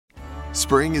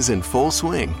Spring is in full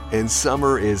swing, and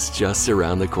summer is just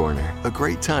around the corner. A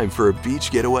great time for a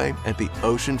beach getaway at the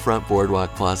Oceanfront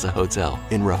Boardwalk Plaza Hotel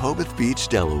in Rehoboth Beach,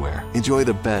 Delaware. Enjoy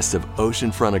the best of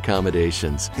oceanfront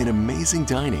accommodations and amazing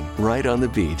dining right on the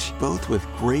beach, both with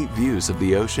great views of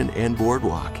the ocean and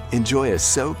boardwalk. Enjoy a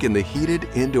soak in the heated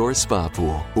indoor spa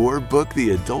pool, or book the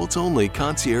adults-only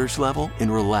concierge level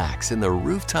and relax in the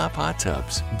rooftop hot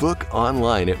tubs. Book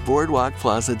online at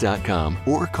boardwalkplaza.com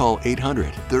or call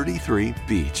 800-33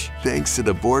 Beach. Thanks to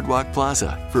the Boardwalk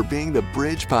Plaza for being the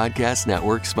Bridge Podcast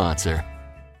Network sponsor.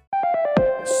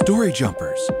 Story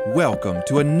Jumpers, welcome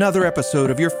to another episode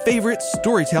of your favorite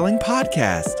storytelling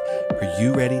podcast. Are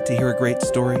you ready to hear a great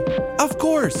story? Of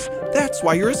course, that's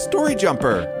why you're a Story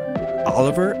Jumper.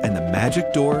 Oliver and the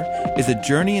Magic Door is a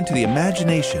journey into the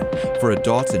imagination for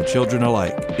adults and children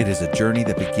alike. It is a journey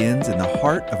that begins in the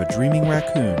heart of a dreaming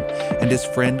raccoon and his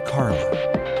friend Carla.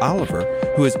 Oliver,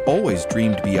 who has always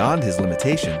dreamed beyond his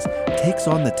limitations, takes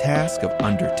on the task of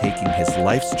undertaking his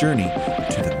life's journey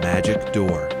to the Magic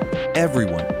Door.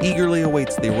 Everyone eagerly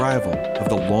awaits the arrival of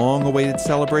the long-awaited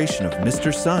celebration of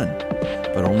Mr. Sun,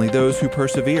 but only those who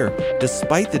persevere,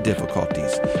 despite the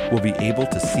difficulties, will be able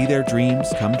to see their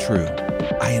dreams come true.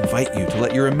 I invite you to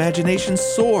let your imagination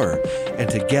soar, and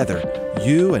together,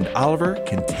 you and Oliver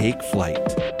can take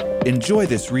flight. Enjoy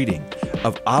this reading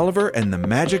of Oliver and the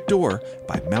Magic Door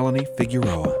by Melanie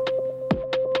Figueroa.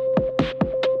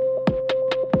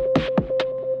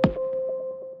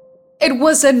 It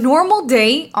was a normal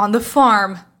day on the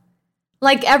farm.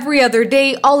 Like every other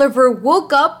day, Oliver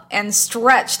woke up and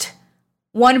stretched.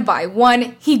 One by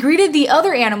one, he greeted the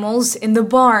other animals in the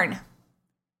barn.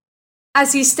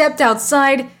 As he stepped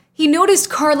outside, he noticed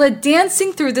Carla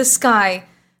dancing through the sky.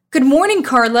 "Good morning,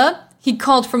 Carla," he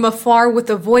called from afar with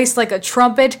a voice like a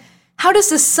trumpet. "How does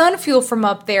the sun feel from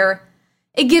up there?"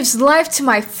 "It gives life to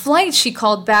my flight," she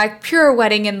called back,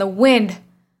 pirouetting in the wind.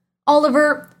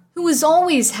 Oliver, who was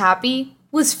always happy,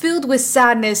 was filled with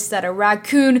sadness that a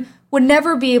raccoon would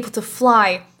never be able to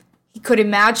fly. He could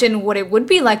imagine what it would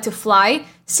be like to fly,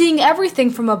 seeing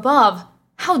everything from above.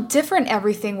 How different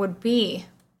everything would be.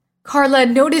 Carla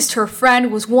noticed her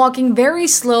friend was walking very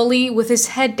slowly with his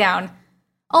head down.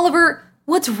 "Oliver,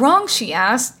 what's wrong?" she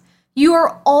asked. "You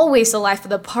are always the life of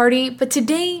the party, but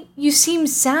today you seem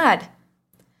sad."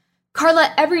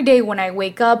 "Carla, every day when I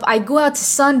wake up, I go out to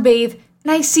sunbathe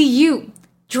and I see you,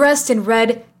 dressed in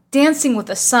red, dancing with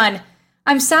the sun.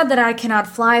 I'm sad that I cannot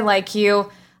fly like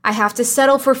you. I have to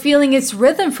settle for feeling its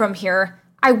rhythm from here.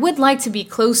 I would like to be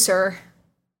closer."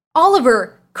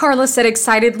 "Oliver," Carla said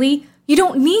excitedly, "you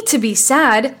don't need to be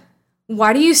sad."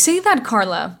 "Why do you say that,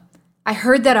 Carla?" "I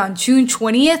heard that on June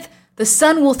 20th, the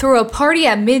sun will throw a party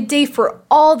at midday for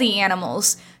all the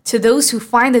animals. To those who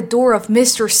find the door of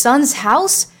Mr. Sun's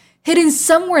house, hidden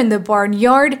somewhere in the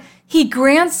barnyard, he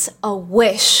grants a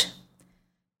wish."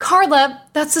 "Carla,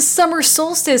 that's the summer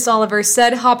solstice," Oliver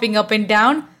said, hopping up and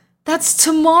down. "That's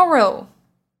tomorrow."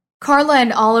 Carla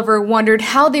and Oliver wondered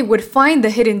how they would find the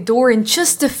hidden door in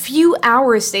just the few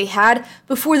hours they had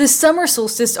before the summer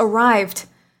solstice arrived.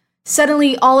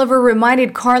 Suddenly, Oliver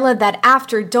reminded Carla that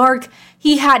after dark,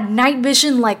 he had night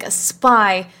vision like a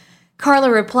spy. Carla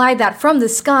replied that from the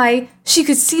sky, she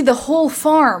could see the whole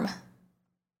farm.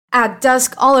 At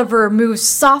dusk, Oliver moved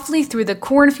softly through the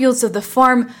cornfields of the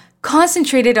farm,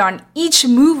 concentrated on each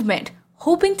movement,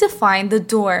 hoping to find the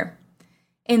door.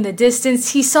 In the distance,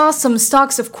 he saw some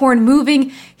stalks of corn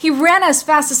moving. He ran as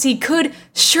fast as he could,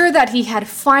 sure that he had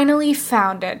finally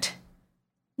found it.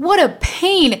 What a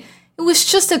pain! It was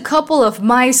just a couple of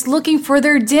mice looking for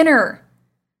their dinner.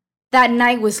 That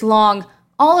night was long.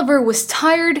 Oliver was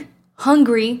tired,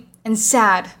 hungry, and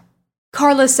sad.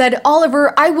 Carla said,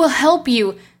 "Oliver, I will help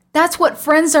you. That's what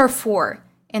friends are for.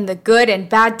 In the good and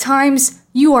bad times,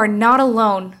 you are not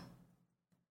alone."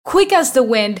 Quick as the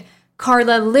wind,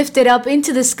 Carla lifted up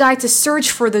into the sky to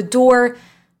search for the door.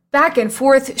 Back and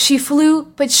forth she flew,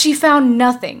 but she found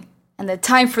nothing, and the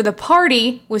time for the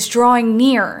party was drawing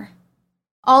near.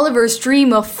 Oliver's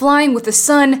dream of flying with the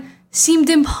sun seemed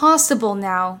impossible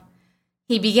now.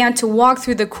 He began to walk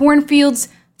through the cornfields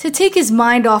to take his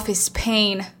mind off his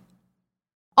pain.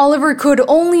 Oliver could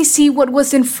only see what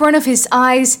was in front of his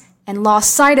eyes and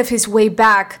lost sight of his way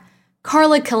back.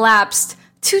 Carla collapsed,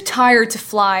 too tired to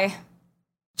fly.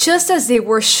 Just as they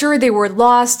were sure they were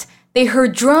lost, they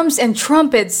heard drums and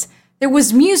trumpets. There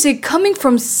was music coming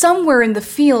from somewhere in the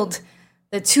field.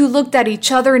 The two looked at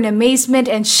each other in amazement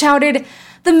and shouted,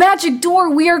 "The magic door,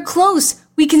 we are close!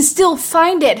 We can still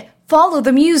find it! Follow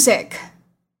the music!"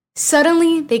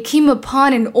 Suddenly, they came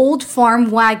upon an old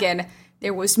farm wagon.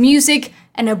 There was music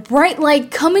and a bright light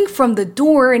coming from the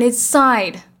door in its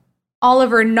side.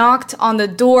 Oliver knocked on the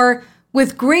door.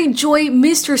 With great joy,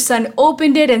 Mr. Sun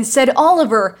opened it and said,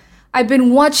 "Oliver, I've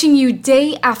been watching you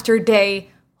day after day,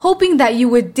 hoping that you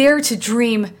would dare to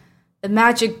dream. The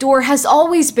magic door has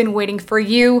always been waiting for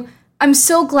you. I'm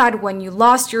so glad when you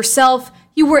lost yourself,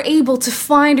 you were able to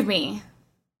find me."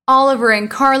 Oliver and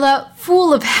Carla,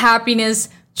 full of happiness,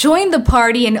 joined the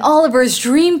party and Oliver's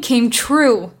dream came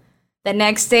true. The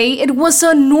next day, it was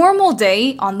a normal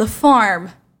day on the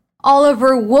farm.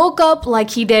 Oliver woke up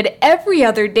like he did every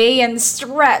other day and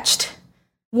stretched.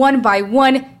 One by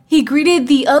one, he greeted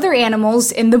the other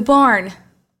animals in the barn.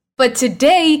 But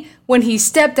today, when he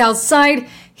stepped outside,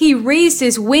 he raised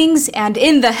his wings and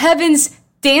in the heavens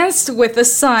danced with the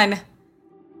sun.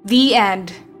 The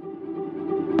end.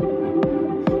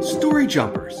 Story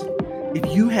Jumpers, if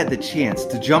you had the chance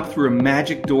to jump through a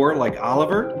magic door like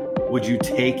Oliver, would you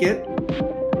take it?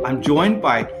 I'm joined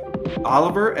by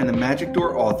Oliver and the Magic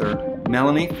Door author,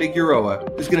 Melanie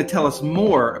Figueroa, who's going to tell us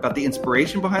more about the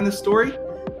inspiration behind the story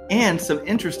and some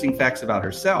interesting facts about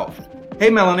herself.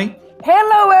 Hey, Melanie.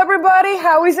 Hello, everybody.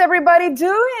 How is everybody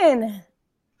doing?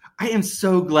 I am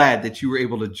so glad that you were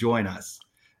able to join us.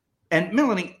 And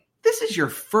Melanie, this is your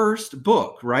first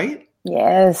book, right?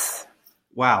 Yes.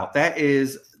 Wow, that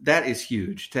is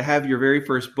huge to have your very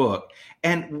first book.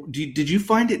 And did you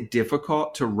find it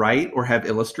difficult to write or have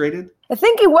illustrated? I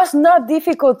think it was not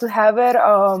difficult to have it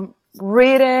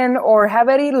written or have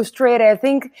it illustrated. I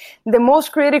think the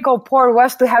most critical part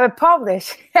was to have it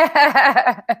published.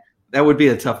 That would be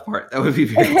a tough part. That would be a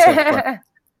very tough part.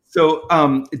 So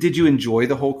did you enjoy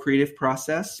the whole creative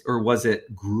process, or was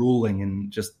it grueling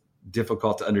and just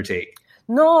difficult to undertake?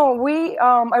 No,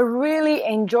 I really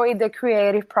enjoyed the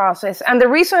creative process. And the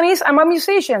reason is I'm a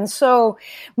musician. So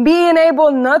being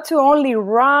able not to only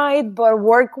write, but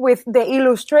work with the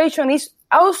illustration is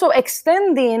also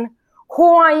extending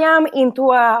who I am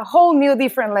into a whole new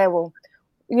different level,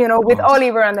 with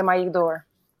Oliver and the Magic Door.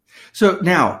 So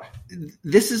now,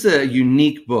 this is a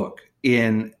unique book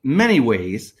in many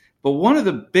ways, but one of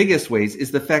the biggest ways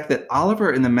is the fact that Oliver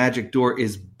and the Magic Door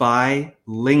is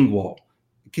bilingual.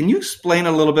 Can you explain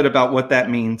a little bit about what that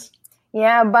means?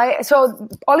 Yeah, so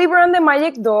Oliver and the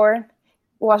Magic Door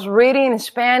was written in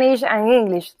Spanish and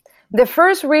English. The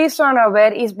first reason of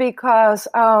it is because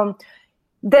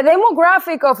the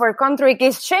demographic of our country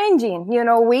is changing.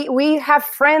 We have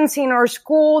friends in our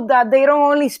school that they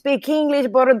don't only speak English,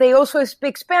 but they also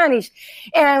speak Spanish.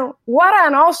 And what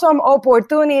an awesome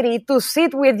opportunity to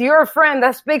sit with your friend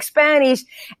that speaks Spanish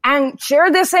and share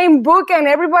the same book and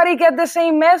everybody get the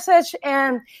same message.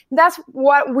 And that's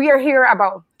what we are here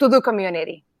about, to do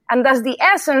community. And that's the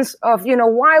essence of,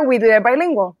 why we do it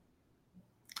bilingual.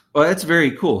 Well, that's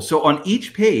very cool. So on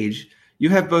each page,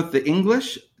 you have both the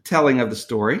English telling of the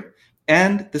story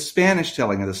and the Spanish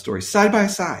telling of the story side by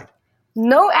side.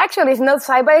 No, actually, it's not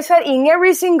side by side. In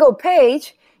every single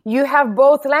page, you have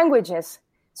both languages.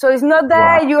 So it's not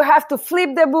that you have to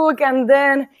flip the book and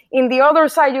then in the other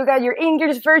side you got your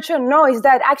English version. No, it's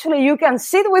that actually you can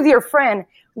sit with your friend,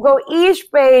 go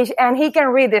each page, and he can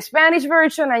read the Spanish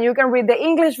version and you can read the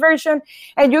English version,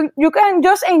 and you can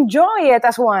just enjoy it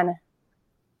as one.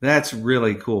 That's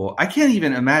really cool. I can't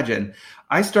even imagine.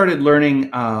 I started learning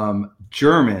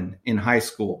German in high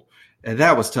school, and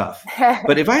that was tough.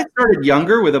 But if I had started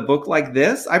younger with a book like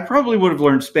this, I probably would have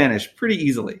learned Spanish pretty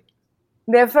easily.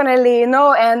 Definitely.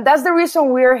 No, and that's the reason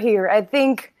we're here. I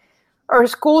think our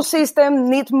school system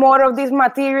needs more of this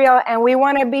material, and we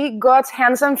want to be God's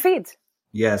hands and feet.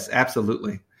 Yes,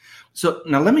 absolutely. So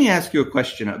now let me ask you a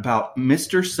question about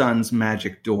Mr. Sun's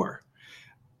Magic Door.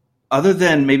 Other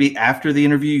than maybe after the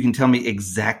interview, you can tell me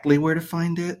exactly where to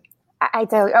find it? I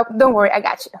tell you. Oh, don't worry, I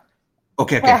got you.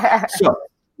 Okay. So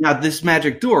now this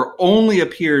Magic Door only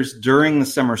appears during the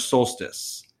summer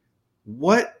solstice.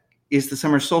 What is the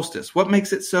summer solstice? What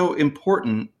makes it so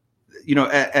important,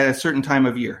 at a certain time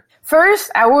of year?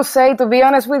 First, I will say, to be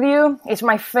honest with you, it's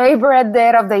my favorite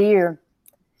day of the year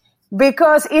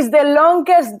because it's the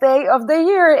longest day of the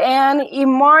year and it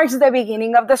marks the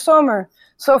beginning of the summer.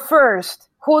 So first,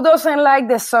 who doesn't like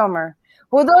the summer?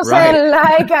 Who doesn't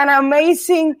like an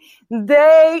amazing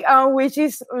day, which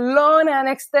is long and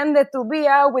extended, to be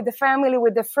out with the family,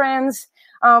 with the friends,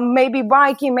 maybe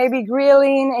biking, maybe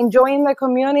grilling, enjoying the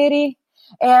community.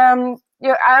 And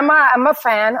I'm a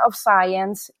fan of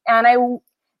science, and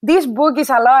this book is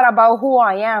a lot about who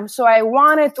I am. So I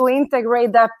wanted to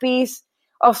integrate that piece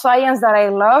of science that I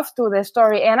love to the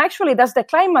story. And actually, that's the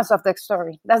climax of the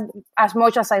story. That's as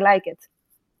much as I like it.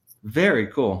 Very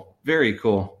cool. Very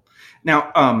cool.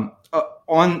 Now,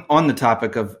 on the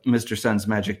topic of Mr. Sun's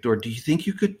Magic Door, do you think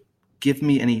you could give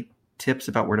me any tips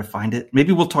about where to find it?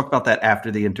 Maybe we'll talk about that after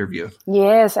the interview.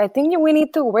 Yes, I think we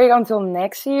need to wait until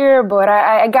next year, but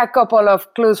I got a couple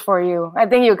of clues for you. I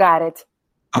think you got it.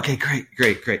 Okay,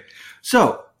 great.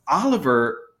 So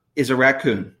Oliver is a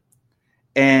raccoon,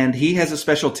 and he has a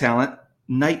special talent,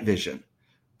 night vision.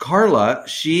 Carla,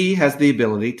 she has the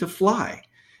ability to fly.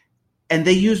 And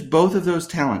they use both of those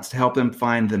talents to help them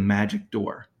find the magic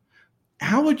door.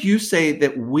 How would you say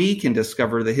that we can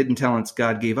discover the hidden talents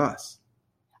God gave us?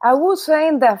 I would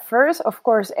say that first, of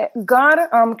course, God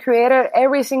created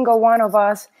every single one of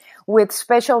us with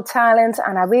special talents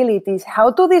and abilities. How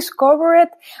to discover it?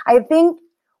 I think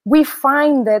we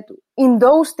find that in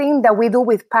those things that we do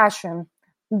with passion,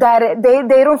 that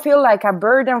they don't feel like a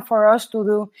burden for us to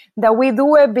do, that we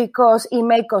do it because it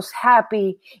makes us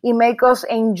happy. It makes us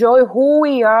enjoy who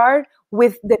we are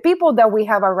with the people that we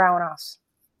have around us.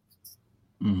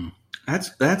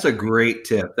 That's a great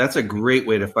tip. That's a great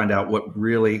way to find out what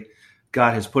really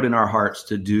God has put in our hearts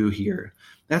to do here.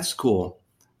 That's cool.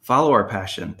 Follow our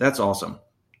passion. That's awesome.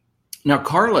 Now,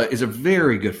 Carla is a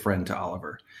very good friend to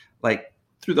Oliver. Like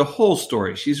through the whole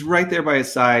story, she's right there by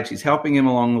his side. She's helping him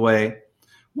along the way.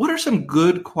 What are some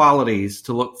good qualities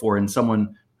to look for in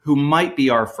someone who might be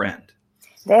our friend?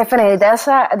 Definitely. That's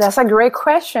a great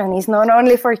question. It's not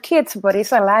only for kids, but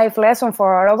it's a life lesson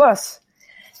for all of us.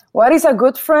 What is a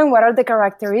good friend? What are the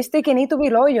characteristics? You need to be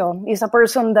loyal. It's a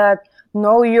person that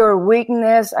knows your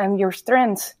weakness and your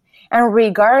strengths. And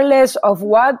regardless of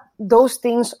what those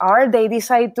things are, they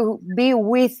decide to be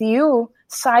with you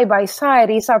side by side.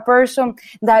 It's a person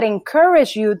that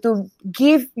encourages you to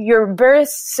give your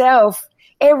best self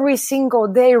every single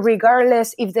day,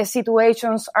 regardless if the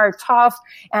situations are tough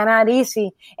and not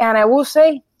easy. And I will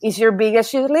say, it's your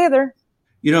biggest cheerleader.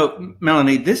 You know,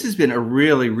 Melanie, this has been a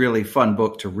really, really fun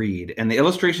book to read, and the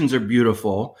illustrations are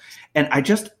beautiful. And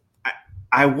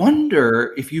I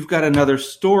wonder if you've got another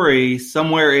story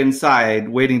somewhere inside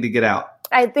waiting to get out.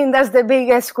 I think that's the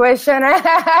biggest question.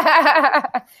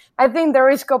 I think there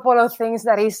is a couple of things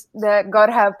that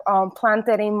God have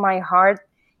planted in my heart,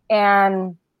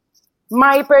 and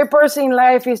my purpose in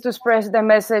life is to spread the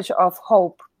message of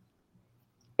hope.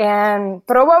 And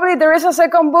probably there is a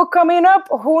second book coming up.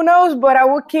 Who knows? But I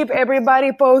will keep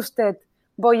everybody posted.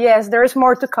 But yes, there is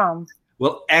more to come.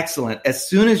 Well, excellent. As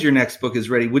soon as your next book is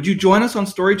ready, would you join us on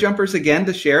Story Jumpers again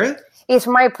to share it? It's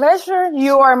my pleasure.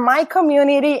 You are my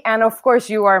community. And of course,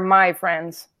 you are my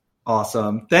friends.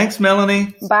 Awesome. Thanks,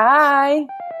 Melanie. Bye.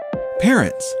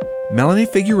 Parents. Melanie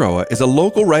Figueroa is a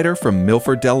local writer from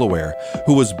Milford, Delaware,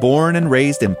 who was born and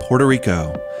raised in Puerto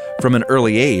Rico. From an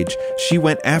early age, she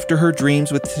went after her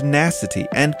dreams with tenacity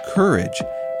and courage.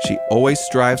 She always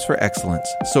strives for excellence,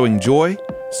 sowing joy,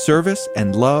 service,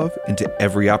 and love into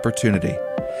every opportunity.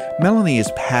 Melanie is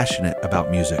passionate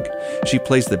about music. She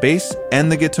plays the bass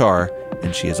and the guitar,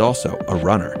 and she is also a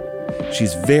runner.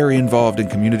 She's very involved in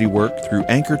community work through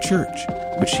Anchor Church,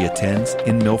 which she attends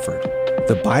in Milford.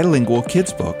 The bilingual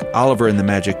kids book, Oliver and the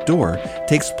Magic Door,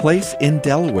 takes place in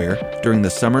Delaware during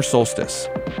the summer solstice.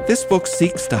 This book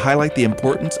seeks to highlight the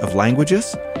importance of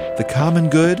languages, the common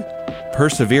good,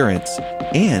 perseverance,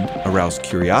 and arouse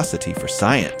curiosity for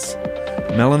science.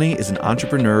 Melanie is an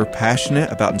entrepreneur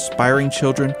passionate about inspiring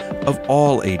children of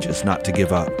all ages not to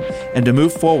give up and to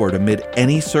move forward amid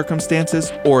any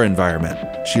circumstances or environment.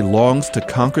 She longs to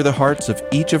conquer the hearts of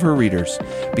each of her readers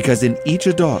because in each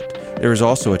adult there is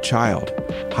also a child,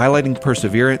 highlighting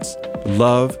perseverance,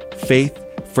 love, faith,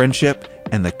 friendship,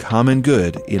 and the common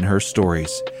good in her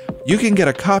stories. You can get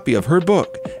a copy of her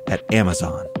book at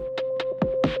Amazon.